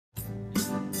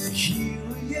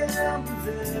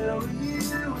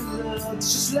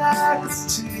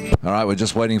All right, we're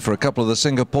just waiting for a couple of the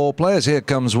Singapore players. Here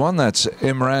comes one. That's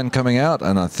Imran coming out,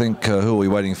 and I think who are we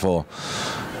waiting for?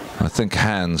 I think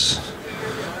Hans.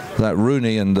 That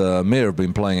Rooney and Mir have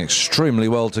been playing extremely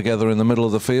well together in the middle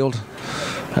of the field.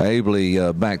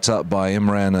 Ably backed up by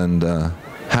Imran and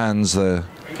Hans. They're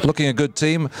looking a good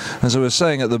team. As I was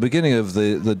saying at the beginning of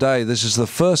the day, this is the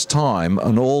first time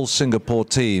an all-Singapore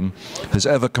team has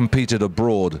ever competed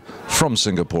abroad from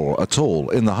Singapore at all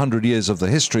in the 100 years of the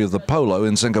history of the polo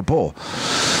in Singapore.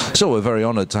 So we're very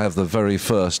honoured to have the very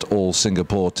first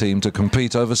all-Singapore team to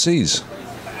compete overseas.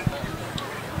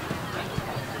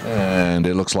 And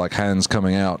it looks like Hans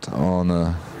coming out on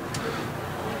a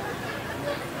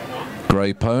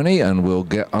grey pony, and we'll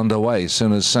get underway as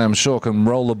soon as Sam Shaw can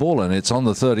roll the ball, and it's on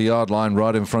the 30-yard line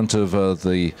right in front of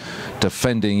the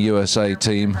defending USA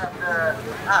team.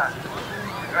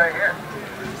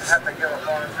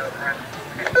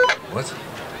 What?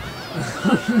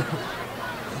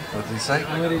 What did he say?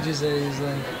 What did you say? He's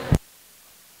like...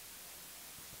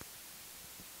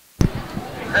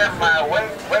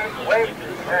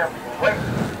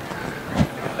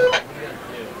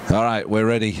 All right, we're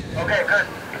ready. Okay, good.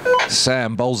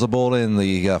 Sam bowls the ball in,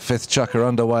 the fifth chukker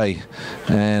underway,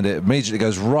 and it immediately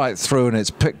goes right through, and it's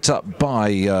picked up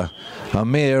by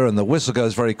Amir, and the whistle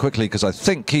goes very quickly because I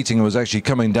think Keating was actually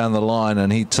coming down the line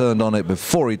and he turned on it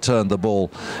before he turned the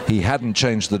ball. He hadn't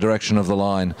changed the direction of the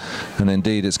line, and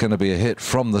indeed it's going to be a hit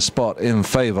from the spot in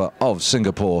favour of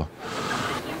Singapore.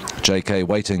 JK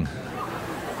waiting.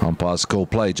 Umpire's call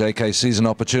play. JK sees an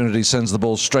opportunity, sends the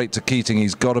ball straight to Keating.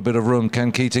 He's got a bit of room.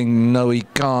 Can Keating? No, he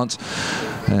can't.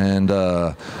 And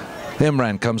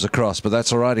Imran comes across, but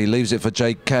that's all right. He leaves it for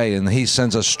JK, and he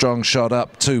sends a strong shot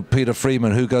up to Peter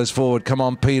Freeman, who goes forward. Come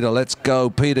on, Peter, let's go.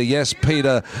 Peter, yes,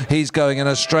 Peter. He's going in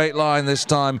a straight line this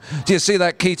time. Do you see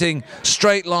that, Keating?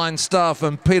 Straight line stuff,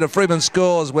 and Peter Freeman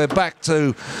scores. We're back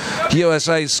to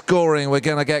USA scoring. We're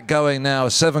going to get going now.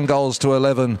 7 goals to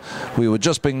 11. We were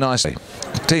just being nice.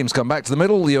 Teams come back to the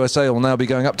middle. The USA will now be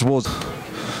going up towards...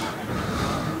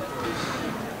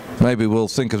 Maybe we'll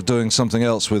think of doing something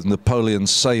else with Napoleon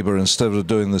Sabre instead of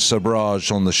doing the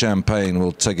Sabrage on the champagne.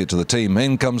 We'll take it to the team.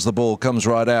 In comes the ball, comes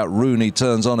right out. Rooney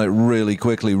turns on it really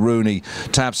quickly. Rooney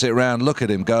taps it round. Look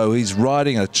at him go. He's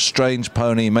riding a strange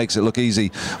pony. He makes it look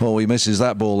easy. Oh, he misses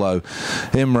that ball though.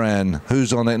 Imran,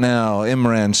 who's on it now?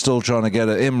 Imran still trying to get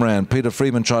it. Imran, Peter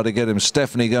Freeman tried to get him.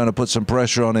 Stephanie going to put some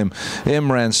pressure on him.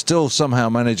 Imran still somehow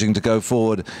managing to go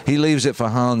forward. He leaves it for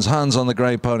Hans. Hans on the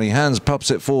grey pony. Hans pops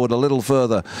it forward a little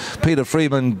further. Peter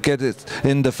Freeman get it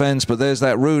in defence, but there's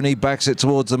that Rooney, backs it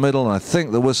towards the middle, and I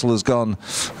think the whistle has gone,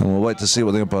 and we'll wait to see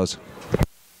what the umpire's.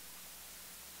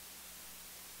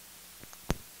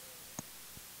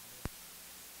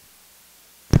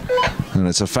 And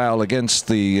it's a foul against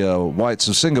the Whites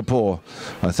of Singapore.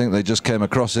 I think they just came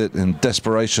across it in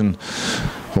desperation,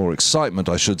 or excitement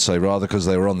I should say rather, because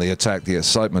they were on the attack. The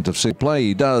excitement of play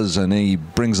he does, and he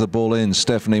brings the ball in.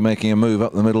 Stephanie making a move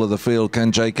up the middle of the field.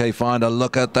 Can JK find a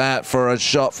look at that for a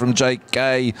shot from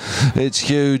JK? It's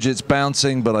huge, it's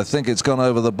bouncing, but I think it's gone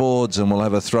over the boards, and we'll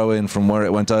have a throw in from where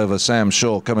it went over. Sam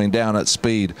Shaw coming down at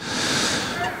speed.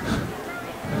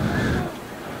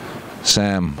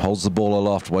 Sam holds the ball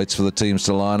aloft, waits for the teams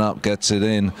to line up, gets it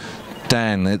in.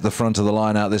 Dan at the front of the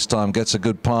line out this time, gets a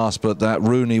good pass, but that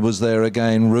Rooney was there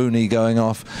again. Rooney going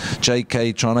off.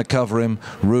 JK trying to cover him.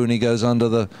 Rooney goes under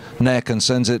the neck and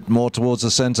sends it more towards the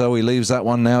centre. He leaves that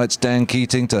one now. It's Dan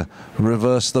Keating to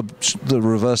reverse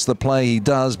the play. He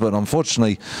does, but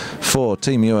unfortunately for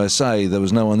Team USA, there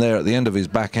was no one there at the end of his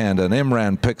backhand, and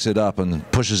Imran picks it up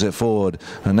and pushes it forward.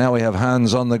 And now we have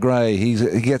Hans on the grey.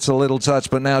 He gets a little touch,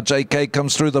 but now JK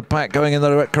comes through the pack, going in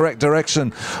the correct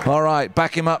direction. All right,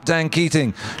 back him up, Dan Keating.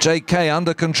 JK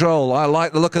under control. I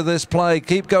like the look of this play.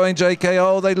 Keep going, JK.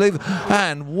 Oh, they leave.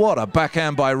 And what a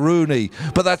backhand by Rooney.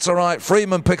 But that's all right.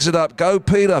 Freeman picks it up. Go,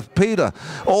 Peter. Peter,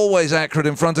 always accurate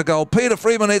in front of goal. Peter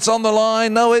Freeman, it's on the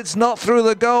line. No, it's not through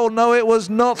the goal. No, it was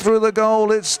not through the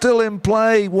goal. It's still in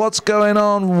play. What's going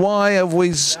on? Why have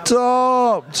we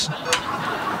stopped?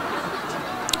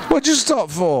 What'd you stop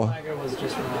for?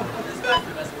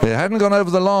 It hadn't gone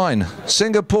over the line.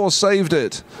 Singapore saved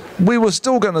it. We were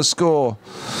still going to score.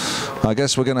 I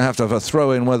guess we're going to have a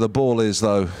throw in where the ball is,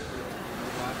 though.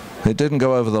 It didn't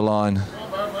go over the line.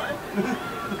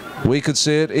 We could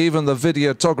see it. Even the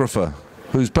videographer,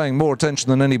 who's paying more attention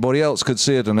than anybody else, could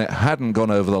see it, and it hadn't gone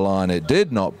over the line. It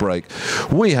did not break.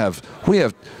 We have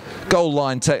goal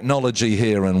line technology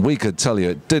here, and we could tell you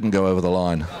it didn't go over the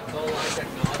line.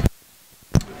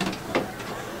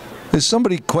 Is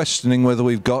somebody questioning whether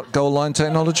we've got goal line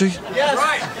technology? Yes.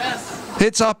 Right. Yes.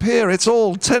 It's up here. It's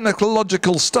all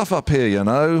technological stuff up here, you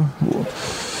know.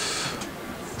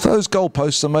 Those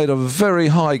goalposts are made of very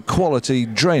high quality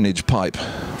drainage pipe.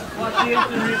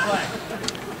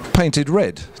 Painted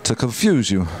red to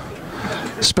confuse you.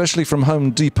 Especially from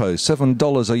Home Depot,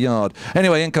 $7 a yard.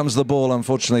 Anyway, in comes the ball.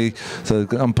 Unfortunately, the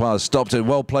umpire stopped it.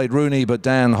 Well played, Rooney, but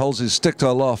Dan holds his stick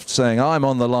aloft, saying, I'm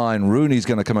on the line. Rooney's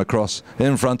going to come across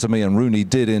in front of me, and Rooney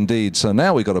did indeed. So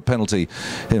now we got a penalty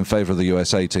in favour of the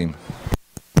USA team.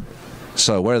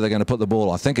 So where are they going to put the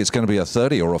ball? I think it's going to be a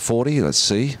 30 or a 40. Let's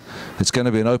see. It's going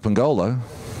to be an open goal, though.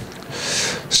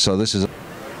 So this is...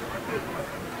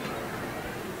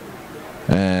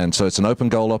 And so it's an open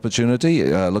goal opportunity.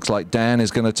 Looks like Dan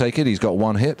is going to take it. He's got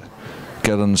one hit.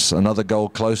 Get us another goal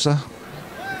closer.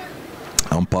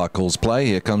 Umpire calls play.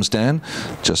 Here comes Dan.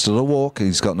 Just at a walk.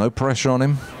 He's got no pressure on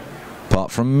him,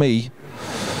 apart from me.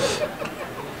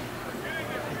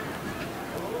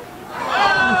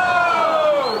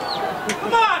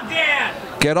 Come on, Dan!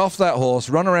 Get off that horse,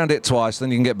 run around it twice,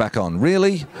 then you can get back on.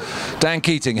 Really? Dan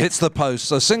Keating hits the post.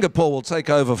 So Singapore will take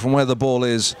over from where the ball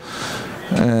is.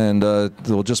 And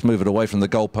they'll just move it away from the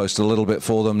goalpost a little bit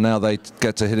for them. Now they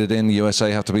get to hit it in. USA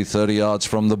have to be 30 yards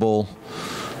from the ball.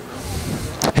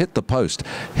 Hit the post.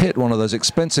 Hit one of those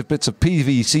expensive bits of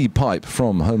PVC pipe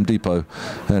from Home Depot,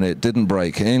 and it didn't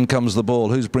break. In comes the ball.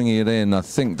 Who's bringing it in? I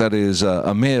think that is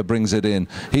Amir brings it in.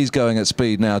 He's going at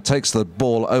speed now. Takes the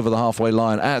ball over the halfway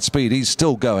line at speed. He's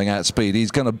still going at speed.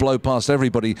 He's going to blow past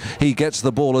everybody. He gets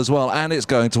the ball as well, and it's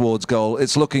going towards goal.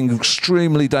 It's looking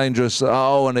extremely dangerous.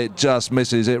 Oh, and it just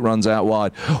misses. It runs out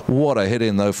wide. What a hit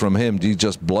in, though, from him. He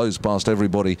just blows past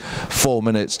everybody. 4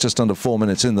 minutes, just under 4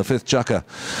 minutes in the fifth Chukker.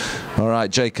 All right,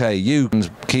 JK,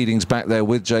 Keating's back there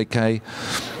with JK.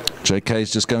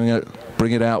 JK's just going to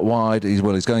bring it out wide. He's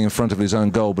going in front of his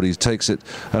own goal, but he takes it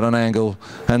at an angle.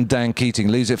 And Dan Keating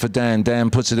leaves it for Dan.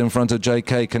 Dan puts it in front of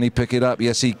JK. Can he pick it up?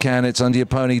 Yes, he can. It's under your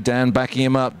pony. Dan backing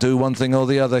him up. Do one thing or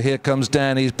the other. Here comes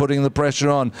Dan. He's putting the pressure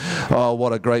on. Oh,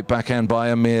 what a great backhand by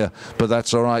Amir. But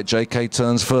that's all right. JK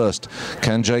turns first.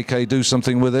 Can JK do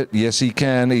something with it? Yes, he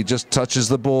can. He just touches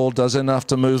the ball, does enough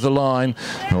to move the line.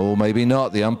 Or maybe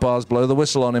not. The umpires blow the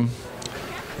whistle on him.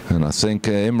 And I think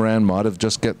Imran might have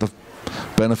just get the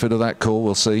benefit of that call.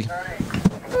 We'll see.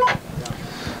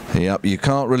 Yep, you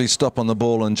can't really stop on the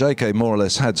ball, and JK more or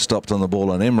less had stopped on the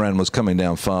ball, and Imran was coming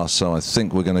down fast, so I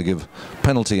think we're going to give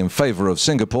penalty in favour of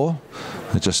Singapore.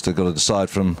 They just got to decide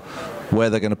from where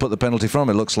they're going to put the penalty from.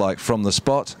 It looks like from the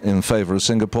spot in favour of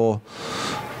Singapore.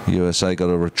 USA got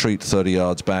to retreat 30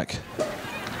 yards back.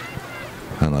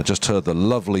 And I just heard the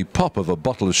lovely pop of a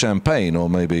bottle of champagne, or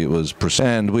maybe it was...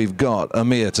 And we've got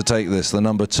Amir to take this, the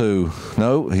number 2.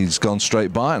 No, he's gone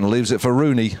straight by it and leaves it for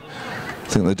Rooney. I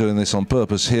think they're doing this on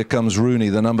purpose. Here comes Rooney,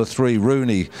 the number 3.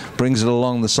 Rooney brings it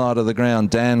along the side of the ground.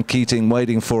 Dan Keating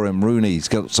waiting for him. Rooney's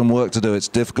got some work to do. It's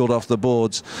difficult off the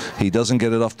boards. He doesn't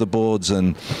get it off the boards,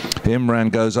 and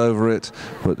Imran goes over it.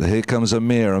 But here comes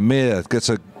Amir. Amir gets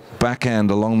a backhand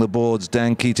along the boards.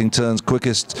 Dan Keating turns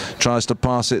quickest, tries to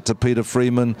pass it to Peter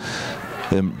Freeman.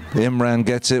 Imran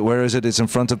gets it. Where is it? It's in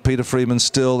front of Peter Freeman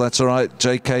still. That's all right.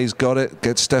 JK's got it.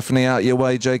 Get Stephanie out your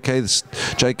way, JK.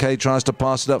 JK tries to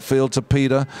pass it upfield to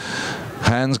Peter.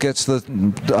 Hans gets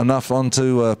enough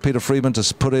onto Peter Freeman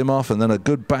to put him off, and then a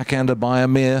good backhander by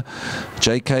Amir.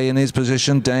 JK in his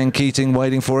position. Dan Keating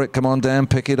waiting for it. Come on, Dan,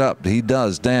 pick it up. He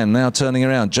does. Dan now turning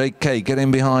around. JK, get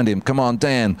in behind him. Come on,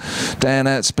 Dan. Dan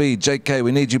at speed. JK,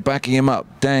 we need you backing him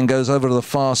up. Dan goes over to the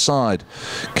far side.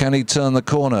 Can he turn the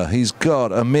corner? He's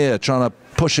got Amir trying to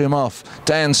push him off.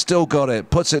 Dan still got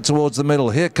it, puts it towards the middle.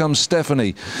 Here comes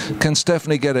Stephanie. Can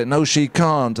Stephanie get it? No, she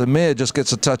can't. Amir just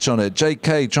gets a touch on it.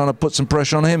 JK trying to put some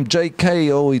pressure on him.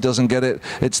 JK, oh, he doesn't get it.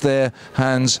 It's there.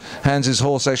 Hans's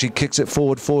horse actually kicks it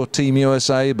forward for Team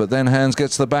USA, but then Hans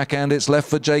gets the backhand. It's left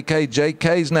for JK.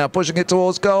 JK's now pushing it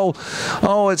towards goal.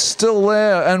 Oh, it's still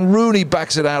there, and Rooney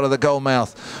backs it out of the goal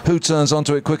mouth. Who turns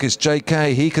onto it quickest?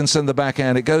 JK. He can send the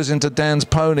backhand. It goes into Dan's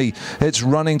pony. It's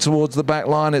running towards the back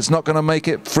line. It's not going to make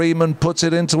it. Freeman puts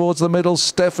it in towards the middle.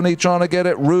 Stephanie trying to get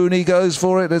it. Rooney goes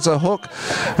for it. It's a hook,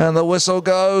 and the whistle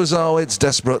goes. Oh, it's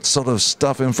desperate sort of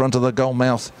stuff in front of the goal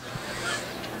mouth.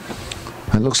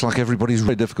 It looks like everybody's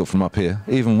really difficult from up here,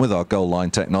 even with our goal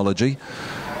line technology.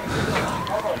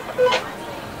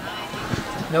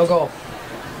 No goal.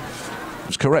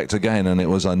 was correct again, and it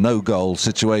was a no-goal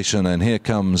situation. And here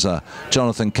comes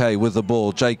Jonathan Kay with the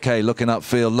ball. JK looking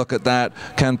upfield. Look at that.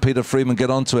 Can Peter Freeman get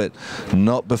onto it?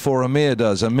 Not before Amir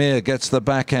does. Amir gets the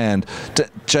backhand.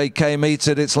 JK meets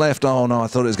it. It's left. Oh no, I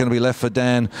thought it was going to be left for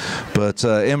Dan, but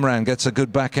Imran gets a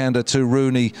good backhander to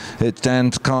Rooney.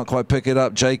 Dan can't quite pick it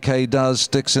up. JK does.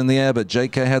 Sticks in the air, but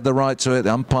JK had the right to it.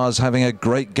 The umpire's having a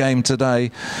great game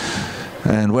today.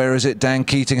 And where is it? Dan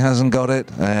Keating hasn't got it,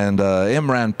 and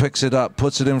Imran picks it up,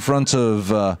 puts it in front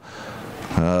of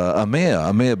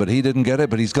Amir, but he didn't get it,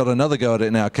 but he's got another go at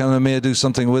it now. Can Amir do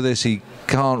something with this? He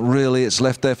can't really. It's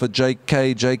left there for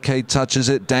JK. JK touches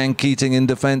it. Dan Keating in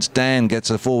defense. Dan gets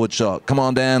a forward shot. Come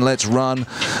on, Dan, let's run.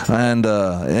 And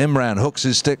Imran hooks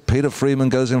his stick. Peter Freeman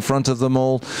goes in front of them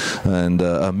all, and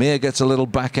Amir gets a little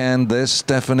backhand. There's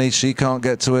Stephanie. She can't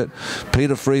get to it.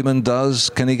 Peter Freeman does.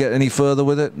 Can he get any further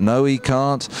with it? No, he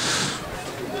can't.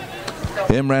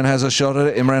 Imran has a shot at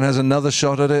it. Imran has another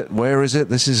shot at it. Where is it?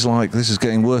 This is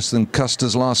getting worse than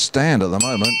Custer's last stand at the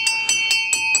moment.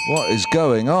 What is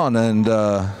going on? And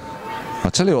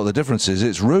I'll tell you what the difference is.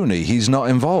 It's Rooney. He's not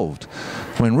involved.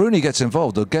 When Rooney gets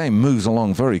involved, the game moves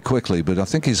along very quickly, but I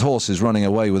think his horse is running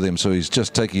away with him, so he's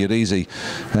just taking it easy.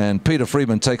 And Peter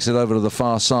Freeman takes it over to the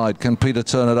far side. Can Peter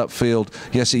turn it upfield?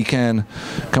 Yes, he can.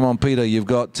 Come on, Peter, you've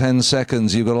got 10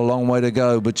 seconds. You've got a long way to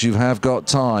go, but you have got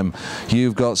time.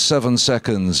 You've got 7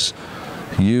 seconds.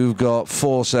 You've got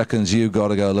 4 seconds. You've got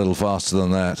to go a little faster than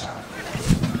that.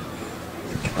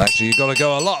 Actually, you've got to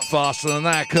go a lot faster than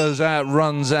that, because that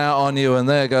runs out on you, and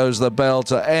there goes the bell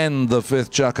to end the 5th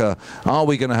chukker. Are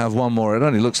we going to have one more? It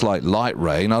only looks like light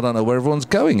rain. I don't know where everyone's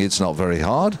going. It's not very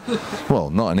hard. Well,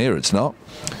 not in here, it's not.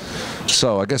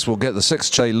 So I guess we'll get the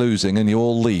 6th Che losing, and you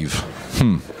all leave.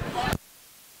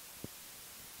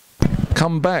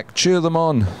 Come back, cheer them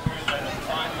on. Have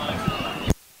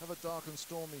a dark and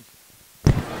stormy.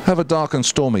 Have a dark and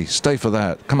stormy. Stay for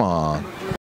that. Come on.